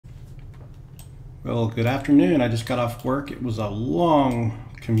Well, good afternoon. I just got off work. It was a long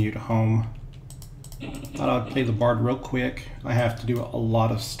commute home. Thought I'd play the bard real quick. I have to do a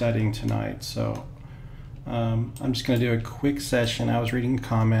lot of studying tonight, so I'm just going to do a quick session. I was reading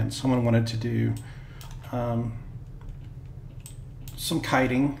comments. Someone wanted to do some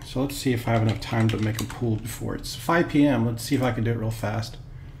kiting, so let's see if I have enough time to make a pool before it's 5 p.m. Let's see if I can do it real fast.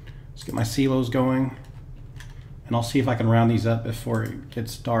 Let's get my silos going, and I'll see if I can round these up before it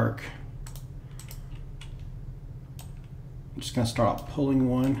gets dark. I'm just going to start out pulling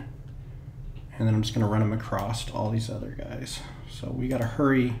one, and then I'm just going to run them across to all these other guys. So we got to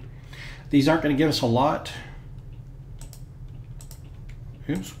hurry. These aren't going to give us a lot.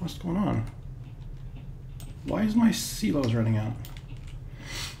 Oops, what's going on? Why is my silos running out?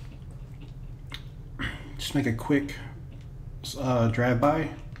 Just make a quick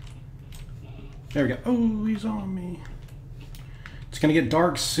drive-by. There we go. Oh, he's on me. It's going to get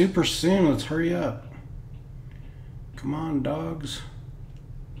dark super soon. Let's hurry up. Come on, dogs.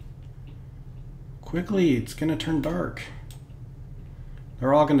 Quickly, it's gonna turn dark.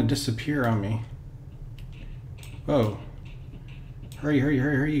 They're all gonna disappear on me. Whoa. Hurry, hurry,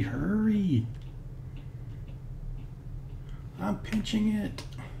 hurry, hurry, hurry. I'm pinching it.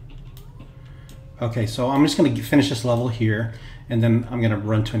 Okay, so I'm just gonna finish this level here, and then I'm gonna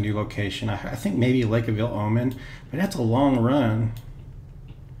run to a new location. I think maybe Lake of Ill Omen, but that's a long run.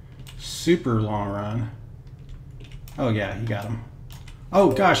 Super long run. Oh yeah, you got him.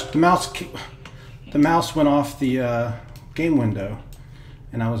 Oh gosh, the mouse went off the game window,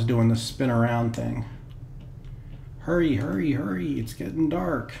 and I was doing the spin around thing. Hurry, hurry, hurry! It's getting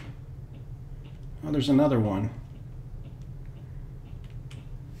dark. Oh, there's another one.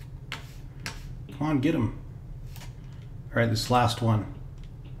 Come on, get him! All right, this last one.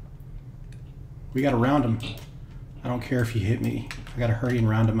 We gotta round him. I don't care if you hit me. I gotta hurry and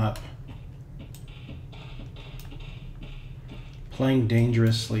round him up. Playing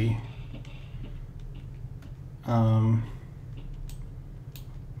dangerously.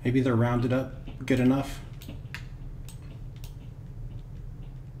 Maybe they're rounded up good enough.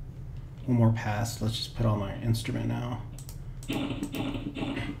 One more pass. Let's just put on my instrument now.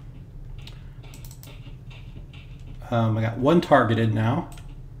 I got one targeted now.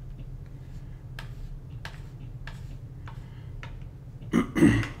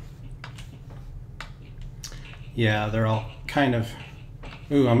 Yeah, they're all kind of.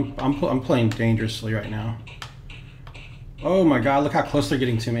 Ooh, I'm playing dangerously right now. Oh my God! Look how close they're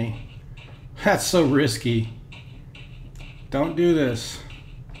getting to me. That's so risky. Don't do this.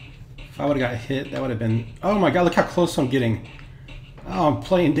 If I would have got hit, that would have been. Oh my God! Look how close I'm getting. Oh, I'm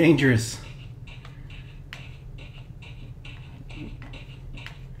playing dangerous.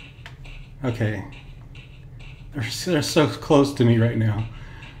 Okay. They're so close to me right now.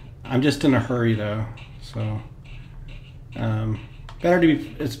 I'm just in a hurry though, so.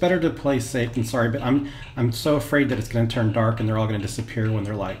 It's better to play safe than sorry, but I'm so afraid that it's going to turn dark and they're all going to disappear when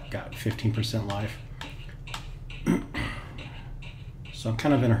they're like got 15% life. So I'm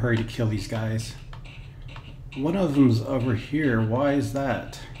kind of in a hurry to kill these guys. One of them's over here. Why is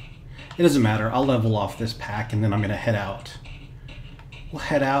that? It doesn't matter. I'll level off this pack and then I'm going to head out. We'll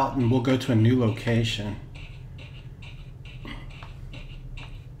head out and we'll go to a new location.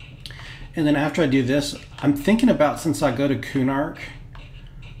 And then after I do this, I'm thinking about, since I go to Kunark,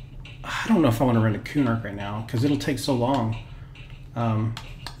 I don't know if I want to run to Kunark right now because it'll take so long.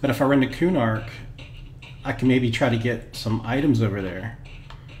 But if I run to Kunark, I can maybe try to get some items over there.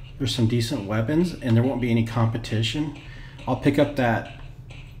 There's some decent weapons and there won't be any competition. I'll pick up that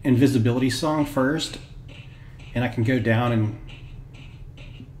invisibility song first and I can go down and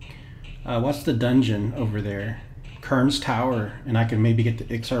what's the dungeon over there? Kern's Tower, and I can maybe get the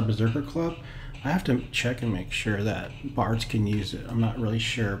Ixar Berserker Club. I have to check and make sure that bards can use it. I'm not really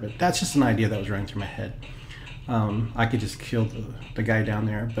sure, but that's just an idea that was running through my head. I could just kill the guy down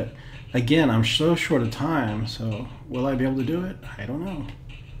there, but again, I'm so short of time, so will I be able to do it? I don't know.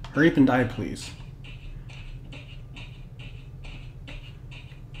 Hurry up and die, please.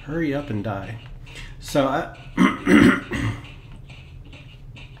 Hurry up and die. So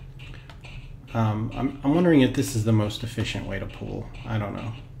I'm wondering if this is the most efficient way to pull. I don't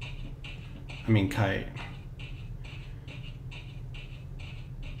know. I mean, kite.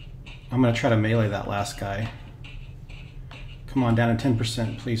 I'm going to try to melee that last guy. Come on, down to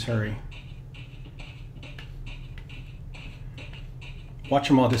 10%. Please hurry. Watch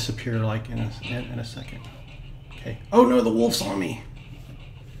them all disappear like in a second. Okay. Oh no, the wolf's on me.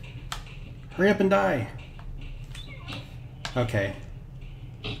 Hurry up and die. Okay.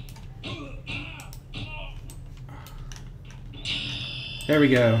 There we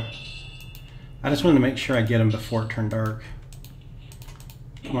go. I just wanted to make sure I get them before it turned dark.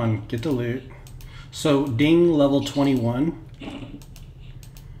 Come on, get the loot. So, ding, level 21.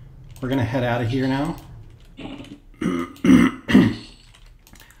 We're gonna head out of here now.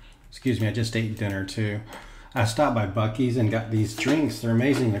 Excuse me, I just ate dinner too. I stopped by Buc-ee's and got these drinks. They're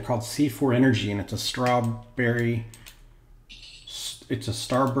amazing. They're called C4 Energy, and it's a strawberry, it's a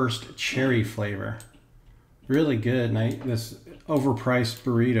Starburst cherry flavor. Really good. And this overpriced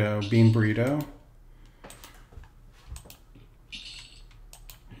burrito, bean burrito.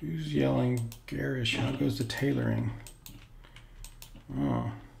 Who's yelling garish? How goes the tailoring?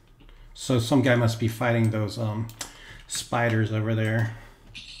 Oh. So some guy must be fighting those spiders over there.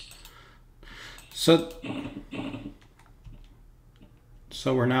 So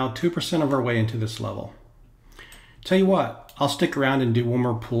we're now 2% of our way into this level. Tell you what, I'll stick around and do one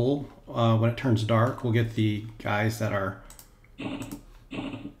more pull. When it turns dark, we'll get the guys that are...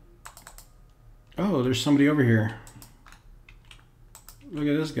 Oh, there's somebody over here. Look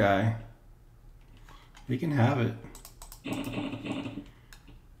at this guy. He can have it.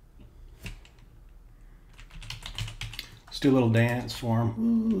 Let's do a little dance for him.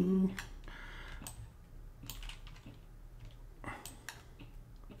 Ooh.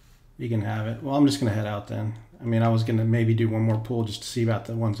 You can have it. Well, I'm just going to head out then. I mean, I was going to maybe do one more pull just to see about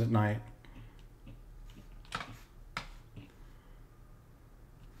the ones at night.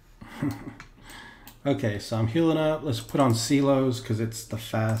 Okay, so I'm healing up. Let's put on CeeLo's because it's the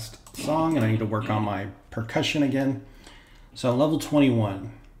fast song and I need to work on my percussion again. So level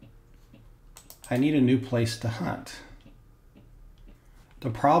 21. I need a new place to hunt.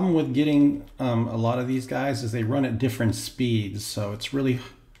 The problem with getting a lot of these guys is they run at different speeds. So it's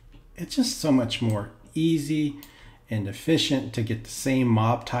just so much more easy and efficient to get the same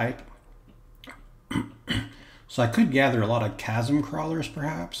mob type. So I could gather a lot of chasm crawlers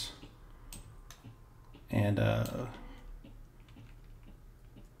perhaps. And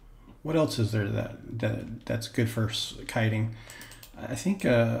what else is there that's good for kiting? I think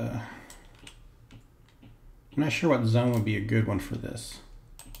I'm not sure what zone would be a good one for this.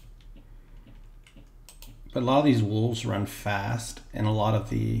 But a lot of these wolves run fast, and a lot of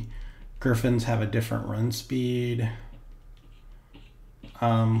the griffins have a different run speed.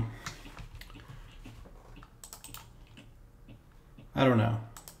 I don't know. I'm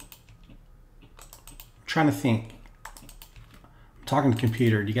trying to think. I'm talking to the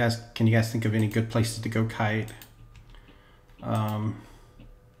computer. Can you guys think of any good places to go kite? I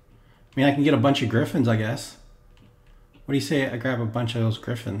mean, I can get a bunch of griffins, I guess. What do you say I grab a bunch of those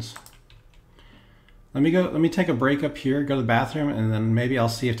griffins? Let me take a break up here, go to the bathroom, and then maybe I'll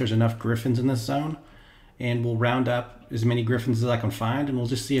see if there's enough griffins in this zone. And we'll round up as many griffins as I can find, and we'll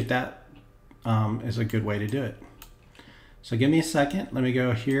just see if that is a good way to do it. So give me a second. Let me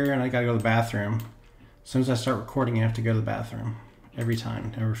go here, and I gotta go to the bathroom. As soon as I start recording, I have to go to the bathroom. Every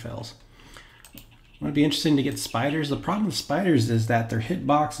time, never fails. It'd be interesting to get spiders. The problem with spiders is that their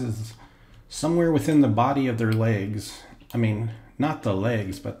hitbox is somewhere within the body of their legs. I mean, not the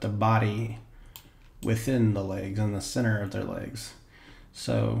legs, but the body within the legs, in the center of their legs.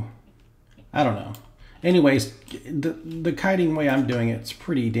 So, I don't know. Anyways, the kiting way I'm doing it's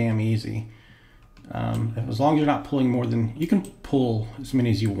pretty damn easy. As long as you're not pulling more than... You can pull as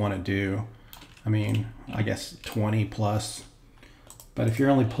many as you want to do. I mean, I guess 20 plus. But if you're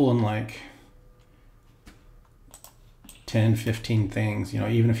only pulling like 10, 15 things, you know,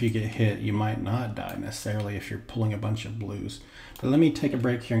 even if you get hit, you might not die necessarily if you're pulling a bunch of blues. But let me take a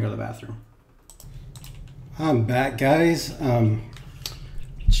break here and go to the bathroom. I'm back, guys.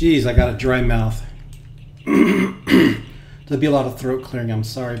 Geez, I got a dry mouth. There'll be a lot of throat clearing. I'm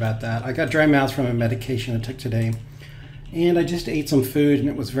sorry about that. I got dry mouth from a medication I took today. And I just ate some food and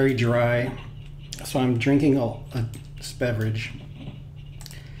it was very dry. So I'm drinking a beverage.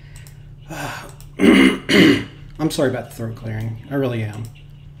 I'm sorry about the throat clearing. I really am.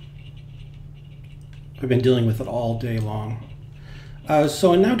 I've been dealing with it all day long.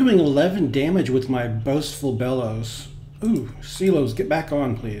 So I'm now doing 11 damage with my boastful bellows. Ooh, CeeLo's, get back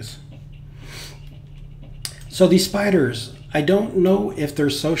on, please. So these spiders, I don't know if they're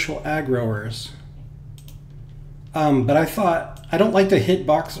social aggroers. But I thought, I don't like the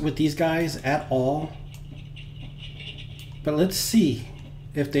hitbox with these guys at all. But let's see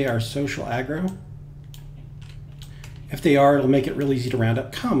if they are social aggro. If they are, it'll make it real easy to round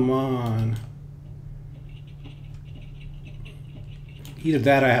up. Come on. Either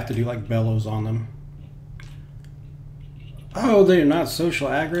that or I have to do like bellows on them. Oh, they're not social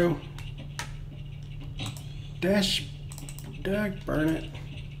aggro. Dag, burn it.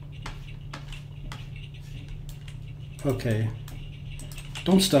 Okay.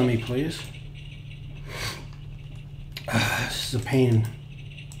 Don't stun me, please. is a pain.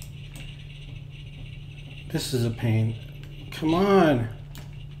 This is a pain. Come on.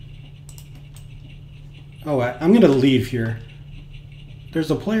 Oh, I'm gonna leave here.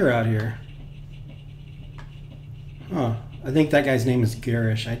 There's a player out here. Huh. I think that guy's name is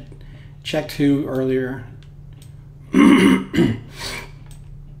Garish. I checked who earlier.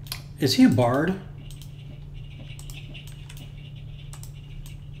 Is he a bard?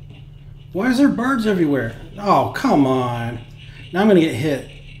 Why is there bards everywhere? Oh, come on. Now I'm gonna get hit.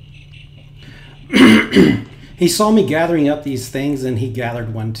 He saw me gathering up these things and he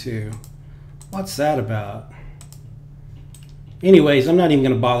gathered one too. What's that about? Anyways, I'm not even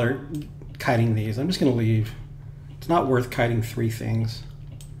gonna bother kiting these. I'm just gonna leave. It's not worth kiting 3 things.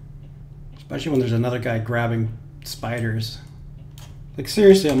 Especially when there's another guy grabbing spiders. Like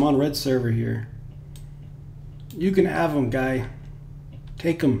seriously, I'm on red server here. You can have them, guy.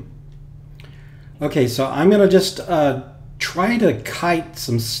 Take them. Okay, so I'm gonna just try to kite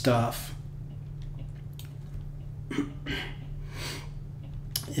some stuff.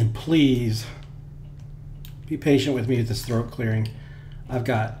 And please be patient with me with this throat clearing. I've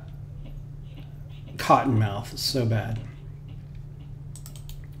got cotton mouth. It's so bad.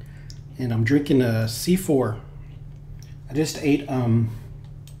 And I'm drinking a C4. I just ate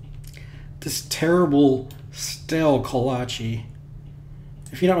this terrible stale kolache.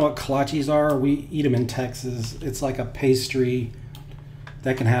 If you don't know what kolaches are, we eat them in Texas. It's like a pastry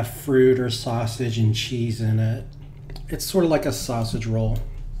that can have fruit or sausage and cheese in it. It's sort of like a sausage roll.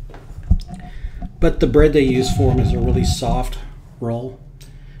 But the bread they use for them is a really soft roll.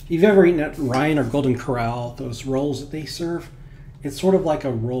 If you've ever eaten at Ryan or Golden Corral, those rolls that they serve, it's sort of like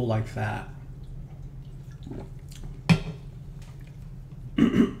a roll like that.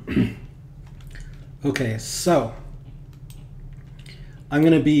 Okay, so I'm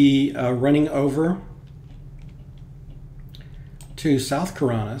going to be running over to South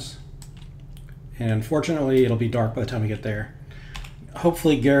Karanas, and unfortunately it'll be dark by the time we get there.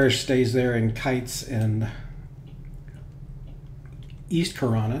 Hopefully Garish stays there and kites in East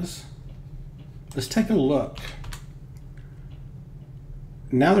Karanas. Let's take a look.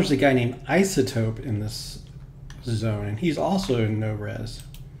 Now there's a guy named Isotope in this zone, and he's also in no res.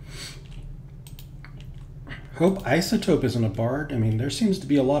 Hope Isotope isn't a bard. I mean, there seems to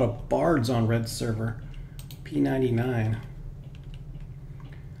be a lot of bards on red server. P99.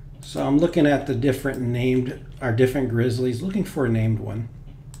 So I'm looking at the different grizzlies, looking for a named one.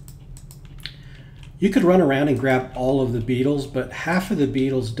 You could run around and grab all of the beetles, but half of the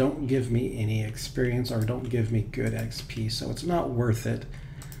beetles don't give me any experience or don't give me good XP, so it's not worth it.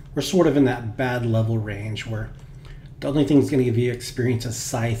 We're sort of in that bad level range where the only thing that's going to give you experience is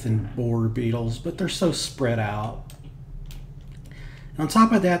Scythe and boar beetles, but they're so spread out. And on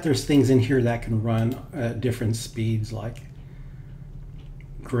top of that, there's things in here that can run at different speeds, like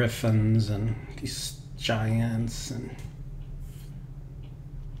griffins and these giants, and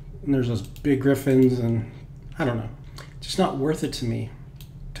there's those big griffins, and I don't know. It's just not worth it to me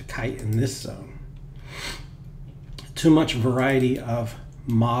to kite in this zone. Too much variety of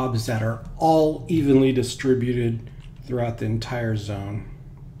mobs that are all evenly distributed throughout the entire zone.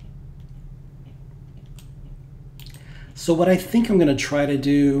 So what I think I'm going to try to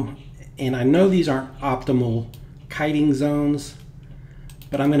do, and I know these aren't optimal kiting zones,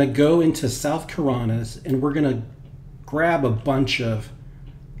 but I'm going to go into South Karanas and we're going to grab a bunch of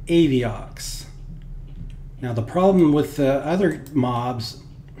Aviox. Now the problem with the other mobs,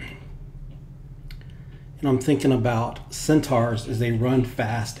 and I'm thinking about centaurs, is they run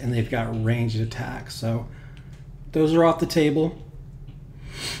fast and they've got ranged attacks. So those are off the table.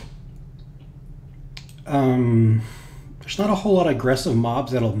 There's not a whole lot of aggressive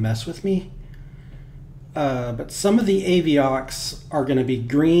mobs that'll mess with me. But some of the Aviox are going to be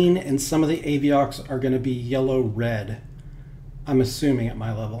green and some of the Aviox are going to be yellow-red. I'm assuming at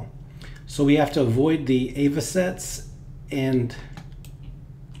my level. So we have to avoid the Avocets, and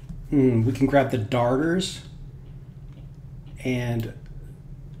we can grab the darters, and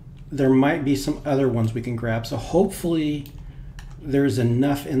there might be some other ones we can grab. So hopefully there's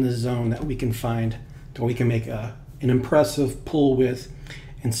enough in the zone that we can find that we can make an impressive pull with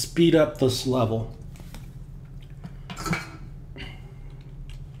and speed up this level.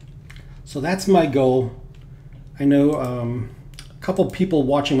 So that's my goal. I know a couple people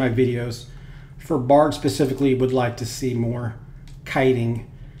watching my videos for Bard specifically would like to see more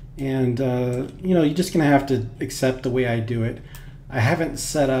kiting, and you know, you're just gonna have to accept the way I do it. I haven't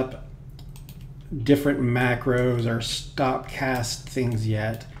set up different macros or stop cast things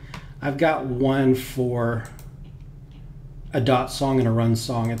yet. I've got one for a dot song and a run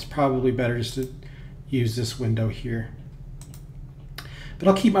song. It's probably better just to use this window here. But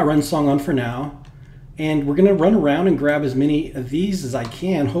I'll keep my run song on for now. And we're going to run around and grab as many of these as I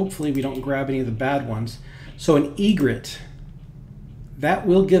can. Hopefully we don't grab any of the bad ones. So an egret. That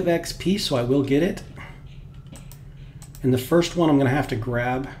will give XP, so I will get it. And the first one I'm going to have to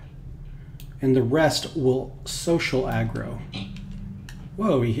grab. And the rest will social aggro.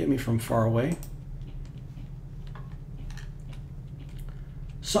 Whoa, he hit me from far away.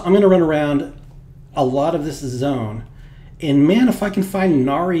 So I'm going to run around a lot of this zone. And man, if I can find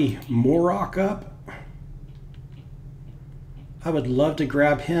Nari Morok up, I would love to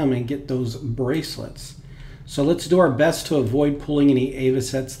grab him and get those bracelets. So let's do our best to avoid pulling any Ava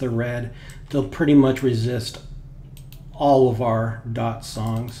sets. They're red. They'll pretty much resist all of our dot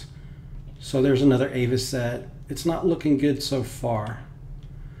songs. So there's another Ava set. It's not looking good so far.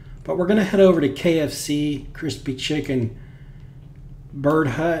 But we're going to head over to KFC, Crispy Chicken, Bird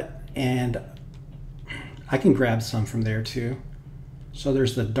Hut, and I can grab some from there too. So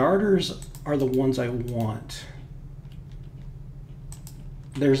there's the darters are the ones I want.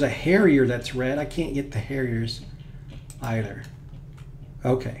 There's a Harrier that's red. I can't get the Harriers either.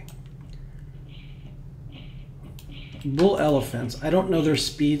 Okay. Bull elephants. I don't know their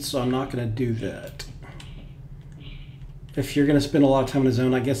speed, so I'm not going to do that. If you're going to spend a lot of time in a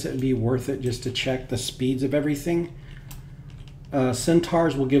zone, I guess it would be worth it just to check the speeds of everything.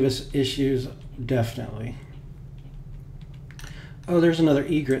 Centaurs will give us issues, definitely. Oh, there's another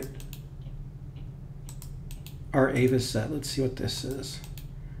egret. Our Ava set. Let's see what this is.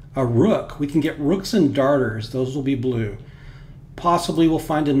 A rook. We can get rooks and darters. Those will be blue. Possibly we'll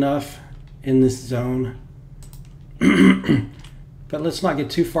find enough in this zone. But let's not get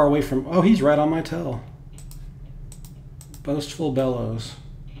too far away from... Oh, he's right on my tail. Boastful Bellows.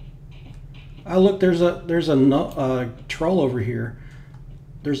 Oh, look, there's a troll over here.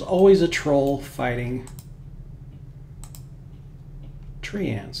 There's always a troll fighting tree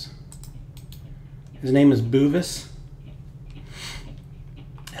ants. His name is Boovis.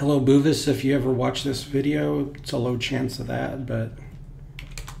 Hello, Boovis. If you ever watch this video, it's a low chance of that, but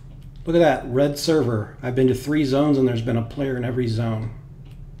look at that, red server. I've been to 3 zones and there's been a player in every zone.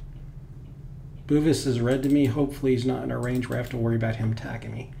 Boovis is red to me. Hopefully he's not in a range where I have to worry about him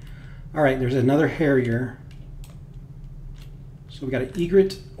attacking me. All right, there's another Harrier. So we got an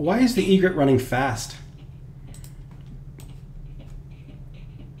egret. Why is the egret running fast?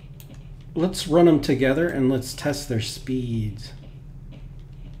 Let's run them together and let's test their speeds.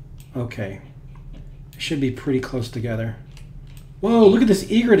 Okay. They should be pretty close together. Whoa, look at this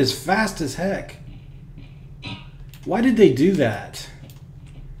egret is fast as heck. Why did they do that?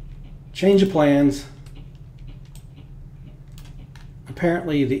 Change of plans.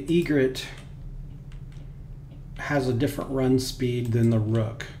 Apparently the egret has a different run speed than the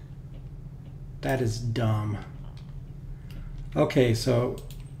rook. That is dumb. Okay, so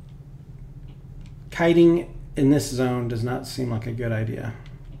kiting in this zone does not seem like a good idea.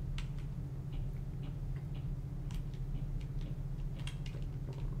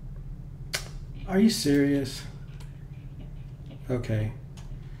 Are you serious? Okay.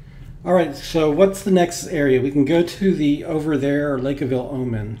 All right, so what's the next area? We can go to the over there or Lakeaville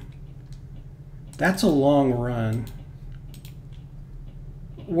Omen. That's a long run.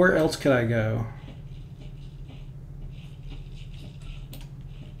 Where else could I go?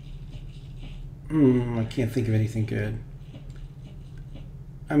 I can't think of anything good.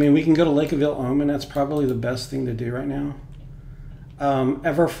 I mean, we can go to Lakeaville Omen. That's probably the best thing to do right now.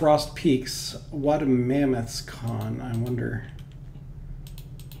 Everfrost Peaks. What a Mammoths Con, I wonder.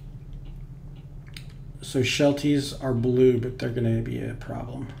 So Shelties are blue, but they're going to be a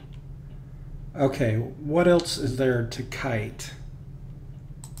problem. Okay, what else is there to kite?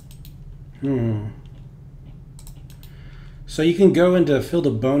 So you can go into Field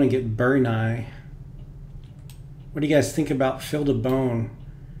of Bone and get Burneye. What do you guys think about Field of Bone?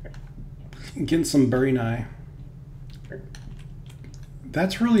 Getting some Burneye.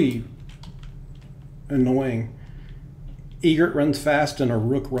 That's really annoying. Egret runs fast and a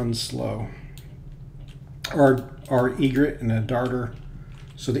rook runs slow. Or egret and a darter.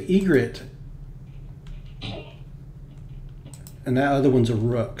 So the egret and that other one's a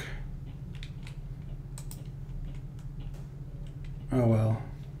rook. Oh well.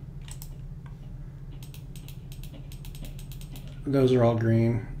 Those are all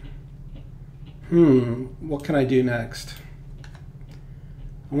green. What can I do next?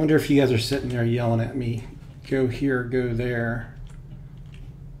 I wonder if you guys are sitting there yelling at me. Go here, go there.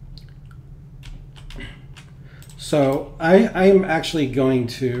 So I am actually going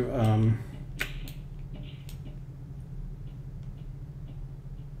to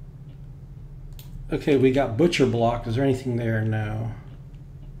okay, we got Butcher Block. Is there anything there? No.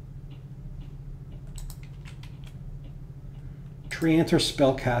 Trianther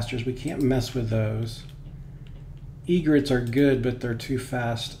spellcasters, we can't mess with those. Egrets are good, but they're too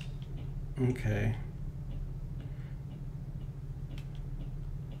fast. Okay.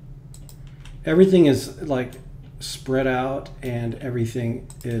 Everything is like spread out, and everything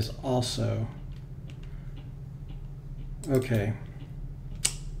is also okay.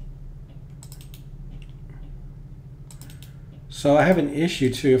 So I have an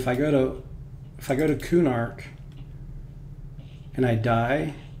issue too. If I go to Kunark and I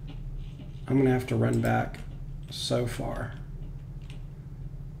die, I'm gonna have to run back so far.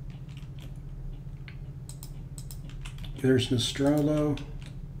 There's Nostromo.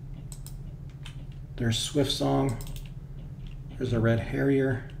 There's Swift Song. There's a Red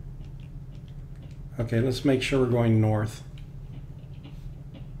Harrier. Okay, let's make sure we're going north.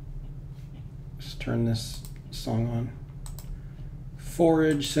 Let's turn this song on.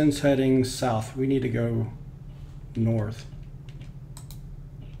 Forage, since heading south. We need to go north.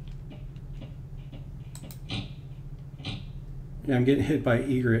 Yeah, I'm getting hit by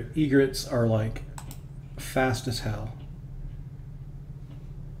egret. Egrets are like fast as hell.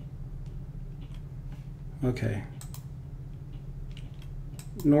 Okay.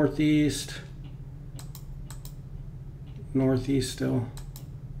 Northeast. Northeast still.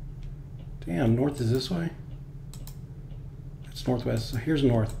 Damn, north is this way? It's northwest, so here's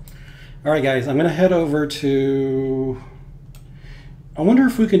north. All right, guys, I'm gonna head over to... I wonder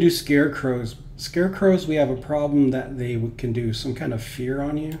if we can do scarecrows. Scarecrows, we have a problem that they can do some kind of fear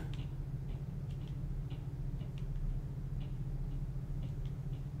on you.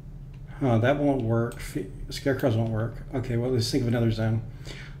 Oh, that won't work. Scarecrows won't work. Okay, well, let's think of another zone.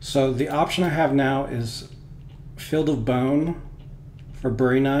 So the option I have now is Field of Bone for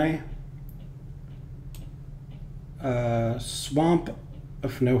Bury. Swamp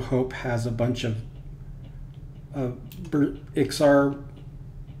of No Hope has a bunch of Ixar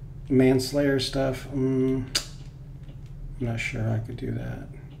Manslayer stuff. I'm not sure I could do that.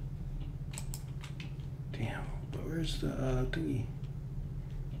 Damn, but where's the thingy?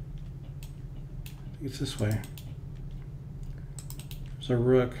 It's this way. There's a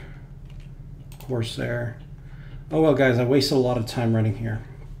Rook, Corsair. Oh well, guys, I wasted a lot of time running here.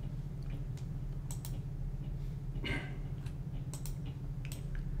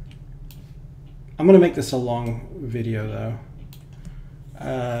 I'm gonna make this a long video though.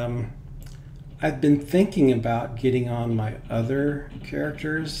 I've been thinking about getting on my other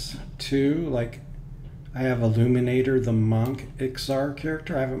characters too. Like I have Illuminator, the Monk Ixar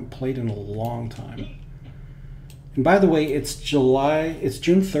character. I haven't played in a long time. And by the way, it's June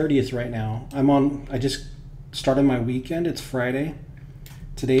 30th right now. I just started my weekend. It's Friday.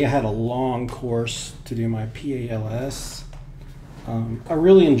 Today I had a long course to do my PALS. I'm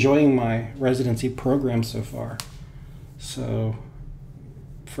really enjoying my residency program so far. So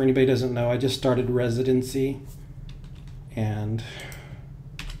for anybody who doesn't know, I just started residency and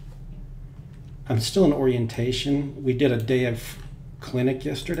I'm still in orientation. We did a day of clinic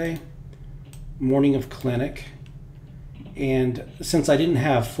yesterday, morning of clinic. And since I didn't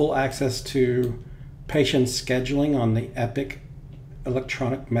have full access to patient scheduling on the Epic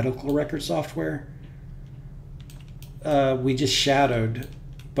electronic medical record software, we just shadowed.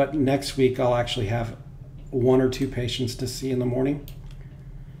 But next week I'll actually have 1 or 2 patients to see in the morning.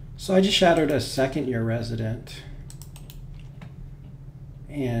 So I just shadowed a second-year resident.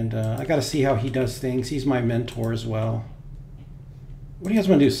 And I got to see how he does things. He's my mentor as well. What do you guys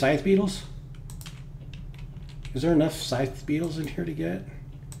want to do? Scythe Beatles? Is there enough Scythe Beatles in here to get?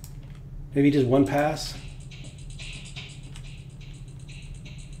 Maybe just one pass?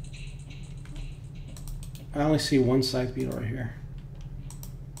 I only see one Scythe Beetle right here.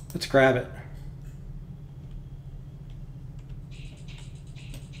 Let's grab it.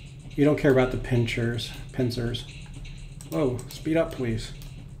 You don't care about the pincers. Whoa, speed up please.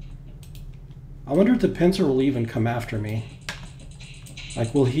 I wonder if the pincer will even come after me.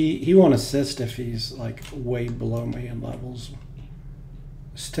 Like, will he won't assist if he's like way below me in levels.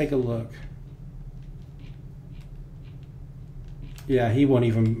 Let's take a look. Yeah, he won't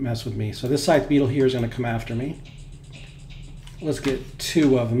even mess with me. So this Scythe Beetle here is going to come after me. Let's get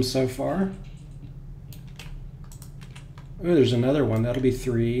 2 of them so far. Oh, there's another one. That'll be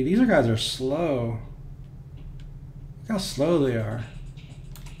 3. These guys are slow. Look how slow they are.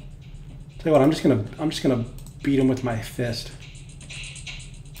 Tell you what, I'm just gonna beat them with my fist.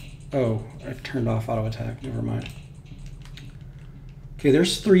 Oh, I turned off auto attack. Never mind. Okay,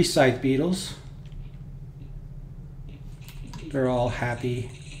 there's 3 Scythe Beetles. They're all happy,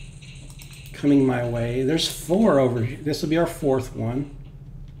 coming my way. There's 4 over here. This will be our 4th one.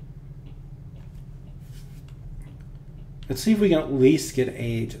 Let's see if we can at least get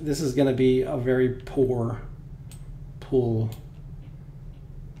 8. This is going to be a very poor pull.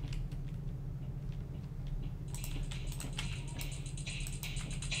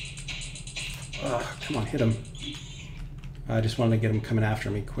 Come on, hit him. I just wanted to get him coming after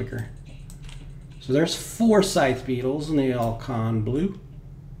me quicker. So there's 4 Scythe Beatles and they all con blue.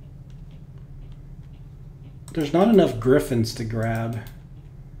 There's not enough Griffins to grab.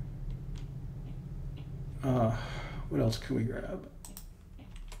 What else can we grab?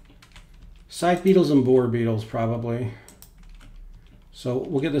 Scythe Beatles and Boar Beatles probably. So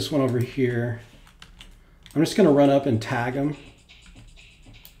we'll get this one over here. I'm just going to run up and tag them.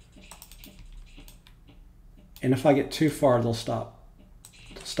 And if I get too far, they'll stop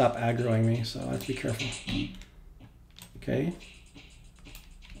aggroing me, so I have to be careful. Okay.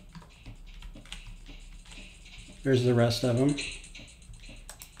 There's the rest of them.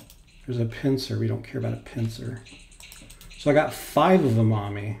 There's a pincer. We don't care about a pincer. So I got 5 of them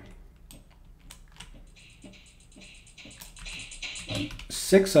on me.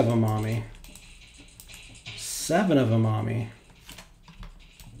 6 of them on me. 7 of them on me.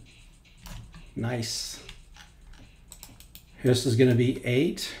 Nice. This is going to be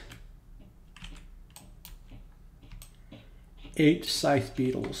 8. 8 Scythe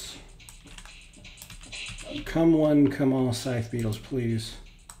Beatles. Come one, come all Scythe Beatles, please.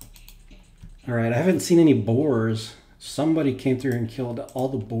 All right, I haven't seen any boars. Somebody came through and killed all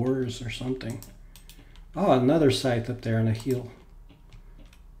the boars or something. Oh, another Scythe up there and a heal.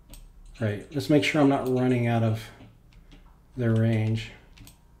 All right, let's make sure I'm not running out of their range.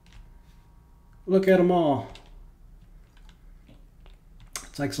 Look at them all.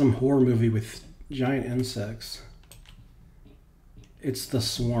 It's like some horror movie with giant insects. It's the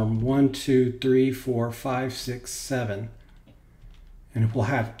swarm. 1, 2, 3, 4, 5, 6, 7. And we'll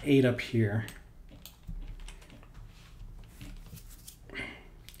have 8 up here.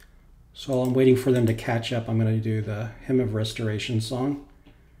 So while I'm waiting for them to catch up, I'm going to do the Hymn of Restoration song.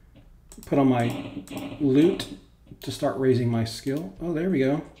 Put on my lute to start raising my skill. Oh, there we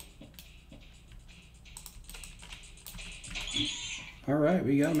go. All right,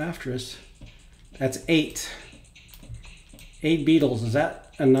 we got them after us. That's 8. 8 beetles. Is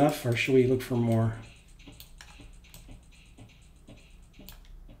that enough, or should we look for more?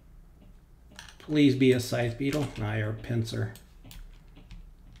 Please be a Scythe Beetle. Nah, you're a pincer.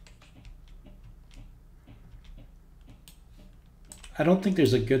 I don't think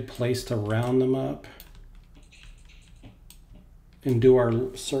there's a good place to round them up and do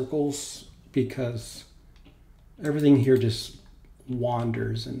our circles, because everything here just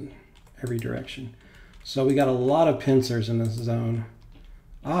wanders in every direction. So we got a lot of pincers in this zone.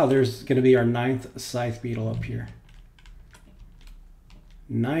 Ah, there's going to be our 9th Scythe Beetle up here.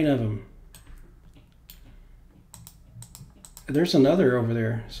 9 of them. There's another over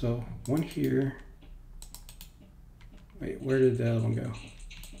there. So one here. Wait, where did the other one go?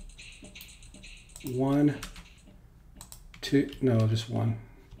 1, 2, no, just 1.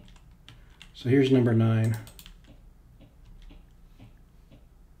 So here's number 9.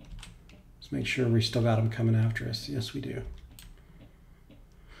 Let's make sure we still got them coming after us. Yes, we do.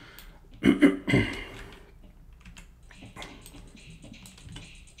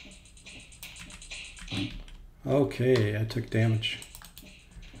 Okay, I took damage.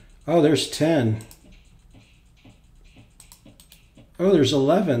 Oh, there's 10. Oh, there's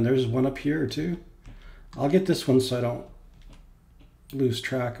 11. There's one up here too. I'll get this one so I don't lose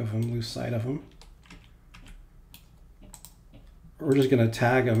track of him, lose sight of him. We're just going to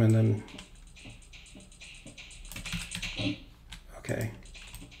tag him and then... Okay.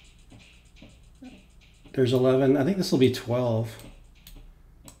 There's 11. I think this will be 12.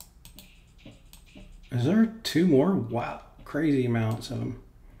 Is there 2 more? Wow, crazy amounts of them.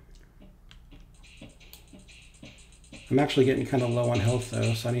 I'm actually getting kind of low on health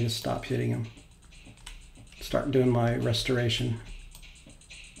though, so I need to stop hitting him. Start doing my restoration.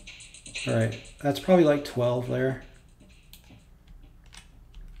 All right, that's probably like 12 there.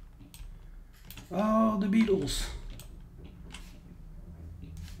 Oh, the beetles.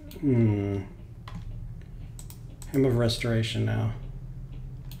 Hymn of Restoration now.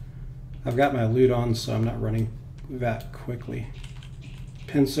 I've got my loot on, so I'm not running that quickly.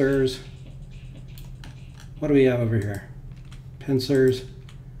 Pincers. What do we have over here? Pincers.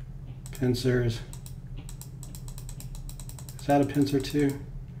 Pincers. Is that a pincer too?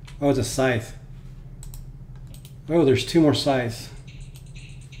 Oh, it's a scythe. Oh, there's 2 more scythes.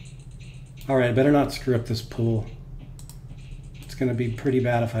 All right, I better not screw up this pool. It's going to be pretty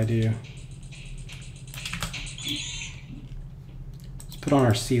bad if I do. Let's put on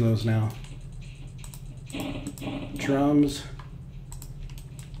our silos now. Drums.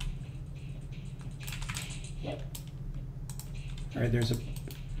 All right, there's a,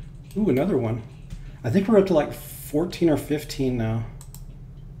 ooh, another one. I think we're up to like 14 or 15 now.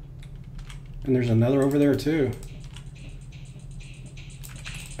 And there's another over there too.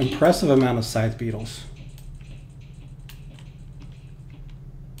 Impressive amount of Scythe Beatles.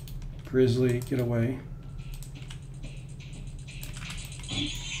 Grizzly, get away.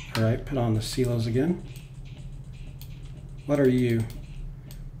 All right, put on the silos again. What are you?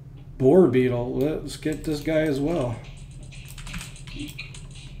 Boar beetle. Let's get this guy as well.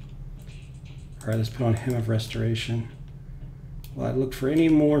 All right, let's put on Hymn of Restoration. Well, I look for any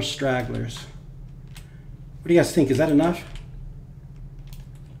more stragglers. What do you guys think? Is that enough?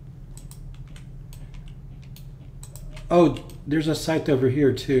 Oh, there's a scythe over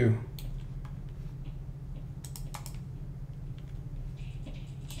here too.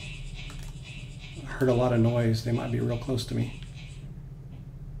 I heard a lot of noise. They might be real close to me.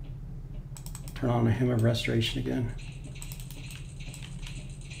 Turn on a Hymn of Restoration again.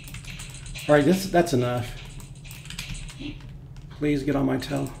 All right, that's enough. Please get on my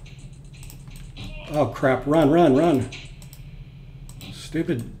tail. Oh crap, run, run, run.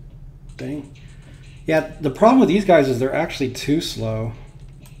 Stupid thing. Yeah, the problem with these guys is they're actually too slow.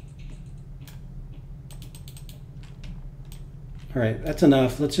 All right, that's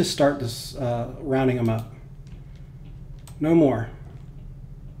enough. Let's just start this rounding them up. No more.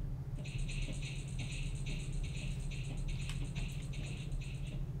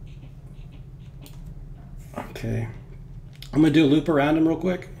 Okay, I'm gonna do a loop around him real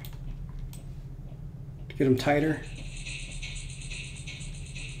quick to get him tighter.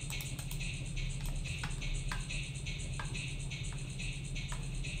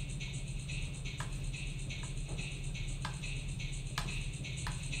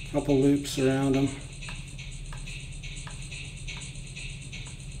 Couple loops around him.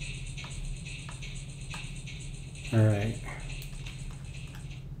 All right.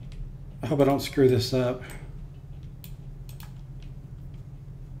 I hope I don't screw this up.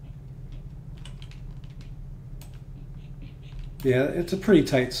 Yeah, it's a pretty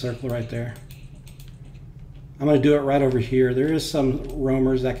tight circle right there. I'm going to do it right over here. There is some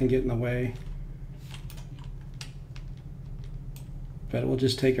roamers that can get in the way, but we'll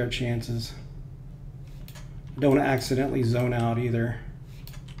just take our chances. I don't want to accidentally zone out either.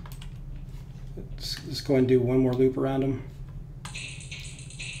 Let's go ahead and do one more loop around him.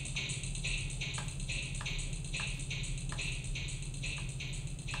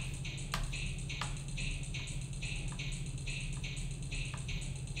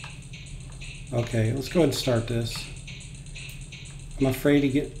 Okay, let's go ahead and start this. I'm afraid to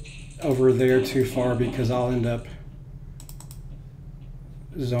get over there too far because I'll end up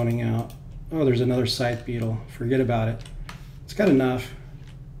zoning out. Oh, there's another Scythe Beetle. Forget about it. It's got enough.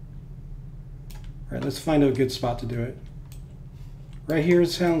 All right, let's find a good spot to do it. Right here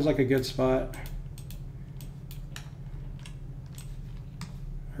sounds like a good spot.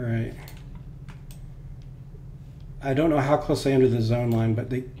 All right. I don't know how close I am to the zone line, but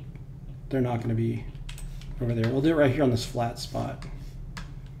they're not going to be over there. We'll do it right here on this flat spot.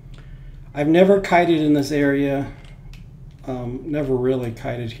 I've never kited in this area. Never really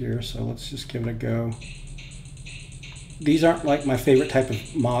kited here, so let's just give it a go. These aren't like my favorite type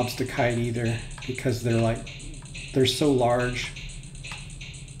of mobs to kite either, because they're so large.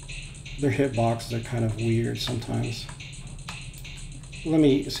 Their hitboxes are kind of weird sometimes. Let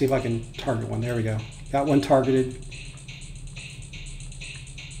me see if I can target one. There we go. Got one targeted.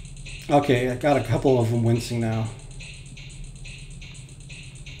 Okay, I got a couple of them wincing now.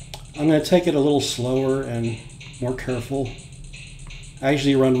 I'm going to take it a little slower and more careful. I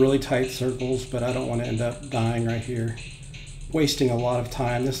usually run really tight circles, but I don't want to end up dying right here. Wasting a lot of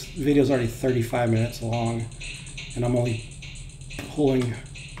time. This video is already 35 minutes long, and I'm only pulling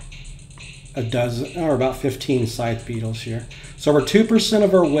a dozen, or about 15 Scythe Beetles here. So we're 2%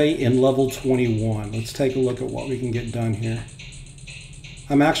 of our way in level 21. Let's take a look at what we can get done here.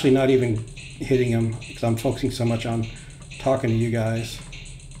 I'm actually not even hitting them because I'm focusing so much on talking to you guys.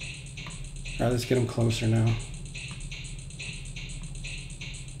 All right, let's get them closer now.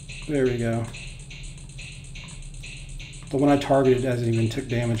 There we go. The one I targeted hasn't even took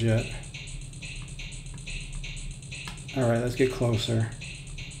damage yet. All right, let's get closer.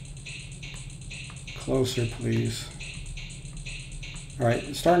 Closer, please. All right,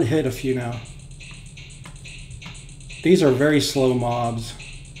 it's starting to hit a few now. These are very slow mobs.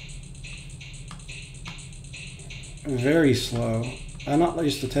 Very slow. I'm not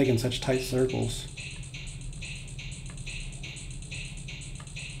used to taking such tight circles.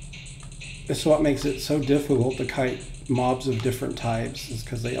 That's what makes it so difficult to kite mobs of different types, is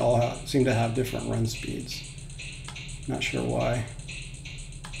because they all seem to have different run speeds. Not sure why.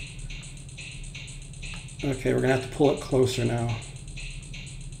 Okay, we're gonna have to pull it closer now.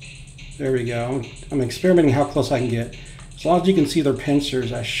 There we go. I'm experimenting how close I can get. As long as you can see their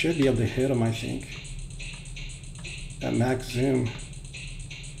pincers, I should be able to hit them, I think. That max zoom.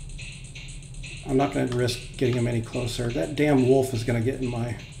 I'm not gonna risk getting them any closer. That damn wolf is gonna get in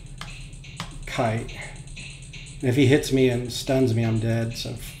my kite. And if he hits me and stuns me, I'm dead,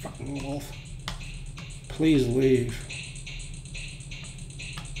 so fucking wolf. Please leave.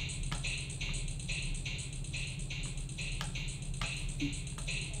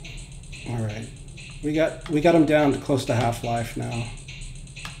 All right, we got him down to close to half-life now.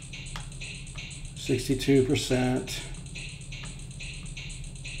 62%.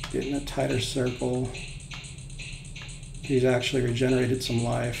 Getting a tighter circle. He's actually regenerated some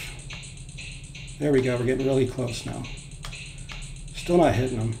life. There we go, we're getting really close now. Still not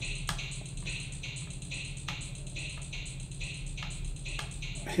hitting him.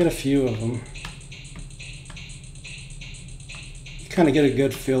 Hit a few of them. Kind of get a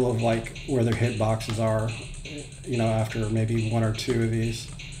good feel of like where their hitboxes are, you know, after maybe 1 or 2 of these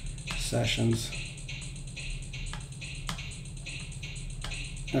sessions.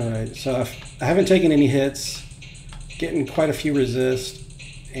 All right, so I haven't taken any hits, getting quite a few resists,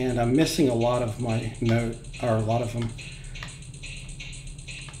 and I'm missing a lot of my note, or a lot of them.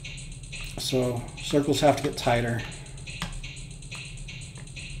 So circles have to get tighter.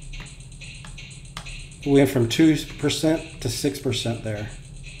 We went from 2% to 6% there.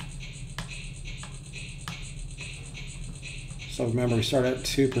 So remember, we started at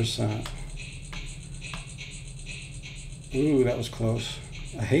 2%. Ooh, that was close.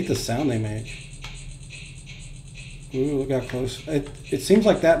 I hate the sound they make. Ooh, look how close. It seems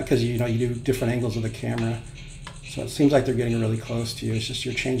like that because you do different angles of the camera. So it seems like they're getting really close to you. It's just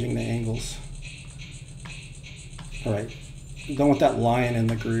you're changing the angles. All right, don't want that lion in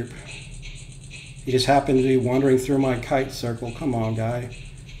the group. He just happened to be wandering through my kite circle. Come on, guy.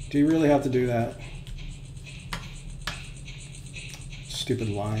 Do you really have to do that? Stupid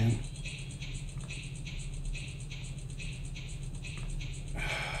lion.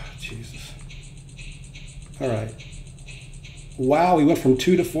 Jesus. All right. Wow, we went from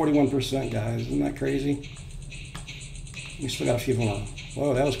 2 to 41%, guys. Isn't that crazy? We still got a few more.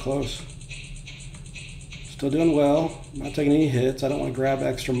 Whoa, that was close. Still doing well. Not taking any hits. I don't want to grab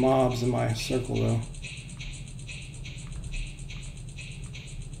extra mobs in my circle, though.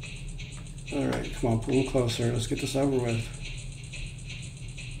 All right, come on, pull them closer. Let's get this over with.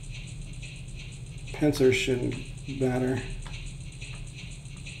 Pincers shouldn't matter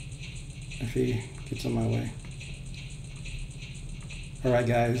if he gets in my way. All right,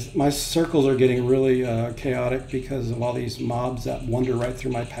 guys, my circles are getting really chaotic because of all these mobs that wander right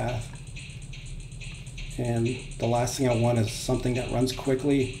through my path. And the last thing I want is something that runs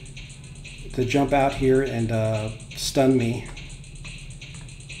quickly to jump out here and stun me.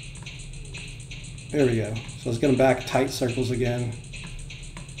 There we go. So let's get them back tight circles again.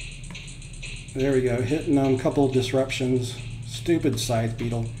 There we go, hitting them, couple of disruptions. Stupid Scythe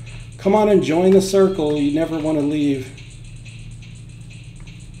Beetle. Come on and join the circle. You never want to leave.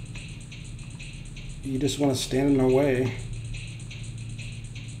 You just want to stand in their way.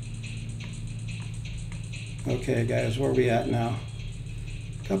 Okay, guys, where are we at now?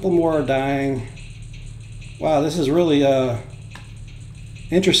 A couple more are dying. Wow, this is really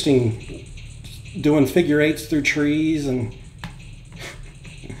interesting. Doing figure eights through trees and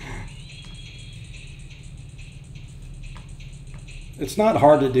it's not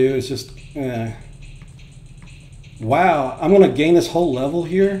hard to do. It's just wow, I'm gonna gain this whole level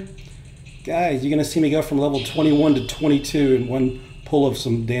here. Guys, you're gonna see me go from level 21 to 22 in one pull of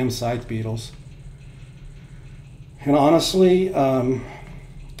some damn Scythe Beatles. And honestly,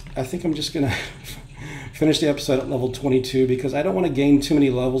 I think I'm just gonna finish the episode at level 22 because I don't want to gain too many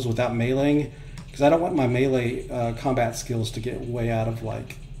levels without meleeing, because I don't want my melee combat skills to get way out of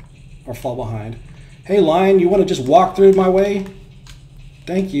or fall behind. Hey lion, you want to just walk through my way?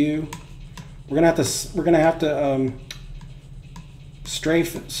 Thank you. We're gonna have to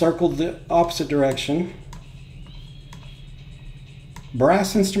strafe circle the opposite direction.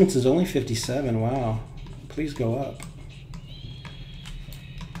 Brass instruments is only 57. Wow. Please go up.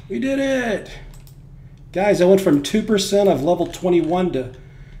 We did it! Guys, I went from 2% of level 21 to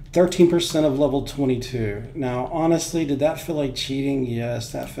 13% of level 22. Now, honestly, did that feel like cheating?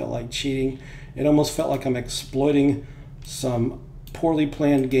 Yes, that felt like cheating. It almost felt like I'm exploiting some poorly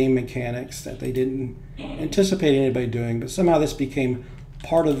planned game mechanics that they didn't anticipate anybody doing, but somehow this became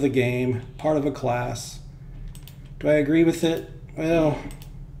part of the game, part of a class. Do I agree with it? Well,